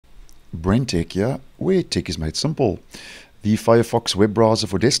BrenTech here, where tech is made simple. The Firefox web browser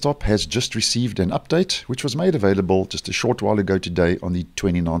for desktop has just received an update, which was made available just a short while ago today on the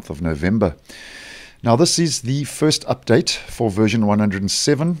 29th of November. Now, this is the first update for version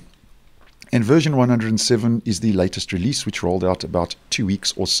 107, and version 107 is the latest release, which rolled out about 2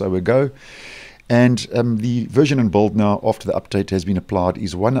 weeks or so ago. And the version and build now after the update has been applied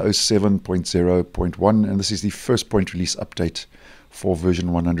is 107.0.1, and this is the first point release update for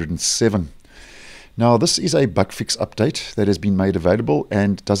version 107. Now, this is a bug fix update that has been made available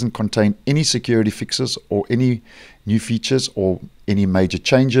and doesn't contain any security fixes or any new features or any major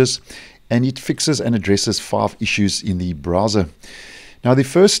changes, and it fixes and addresses 5 issues in the browser. Now, the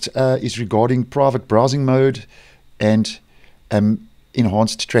first is regarding private browsing mode and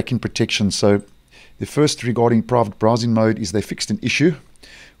enhanced tracking protection. So the first regarding private browsing mode is they fixed an issue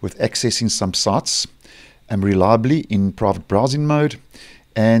with accessing some sites reliably in private browsing mode.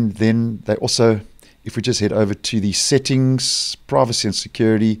 And then they also, if we just head over to the settings, privacy and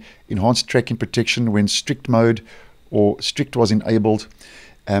security, enhanced tracking protection when strict mode or strict was enabled,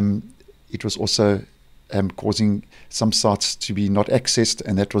 it was also causing some sites to be not accessed,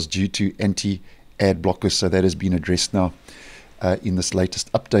 and that was due to anti-ad blockers. So that has been addressed now in this latest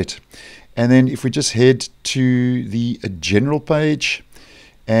update. And then if we just head to the general page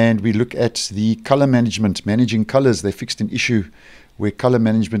and we look at the color management, managing colors, they fixed an issue where color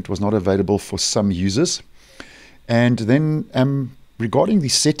management was not available for some users. And then regarding the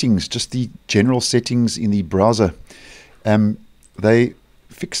settings, just the general settings in the browser, they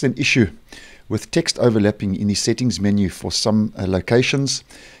fixed an issue with text overlapping in the settings menu for some locations.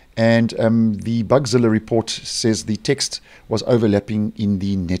 And the Bugzilla report says the text was overlapping in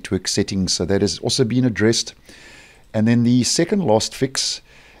the network settings, so that has also been addressed. And then the second last fix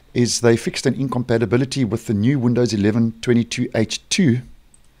is they fixed an incompatibility with the new Windows 11 22H2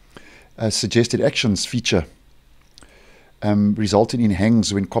 suggested actions feature, resulting in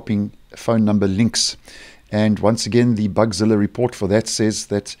hangs when copying phone number links. And once again, the Bugzilla report for that says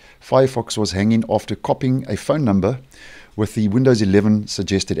that Firefox was hanging after copying a phone number with the Windows 11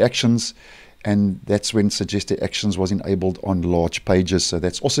 suggested actions, and that's when suggested actions was enabled on large pages. So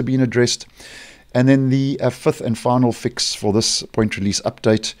that's also been addressed. And then the fifth and final fix for this point release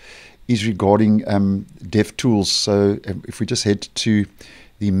update is regarding dev tools. So if we just head to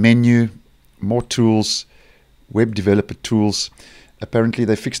the menu, more tools, web developer tools, apparently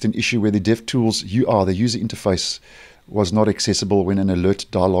they fixed an issue where the dev tools UR, the user interface, was not accessible when an alert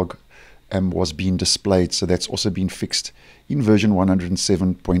dialog was being displayed. So that's also been fixed in version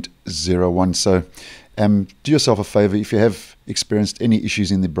 107.01. So do yourself a favor, if you have experienced any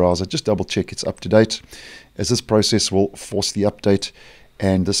issues in the browser, just double check it's up to date, as this process will force the update,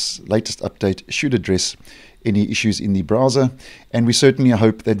 and this latest update should address any issues in the browser. And we certainly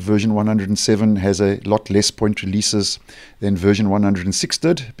hope that version 107 has a lot less point releases than version 106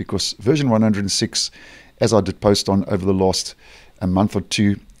 did, because version 106, as I did post on over the last month or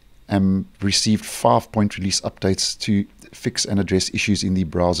two, received 5 point release updates to fix and address issues in the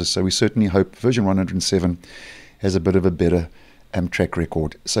browser. So we certainly hope version 107 has a bit of a better track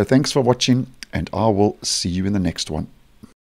record. So thanks for watching, and I will see you in the next one.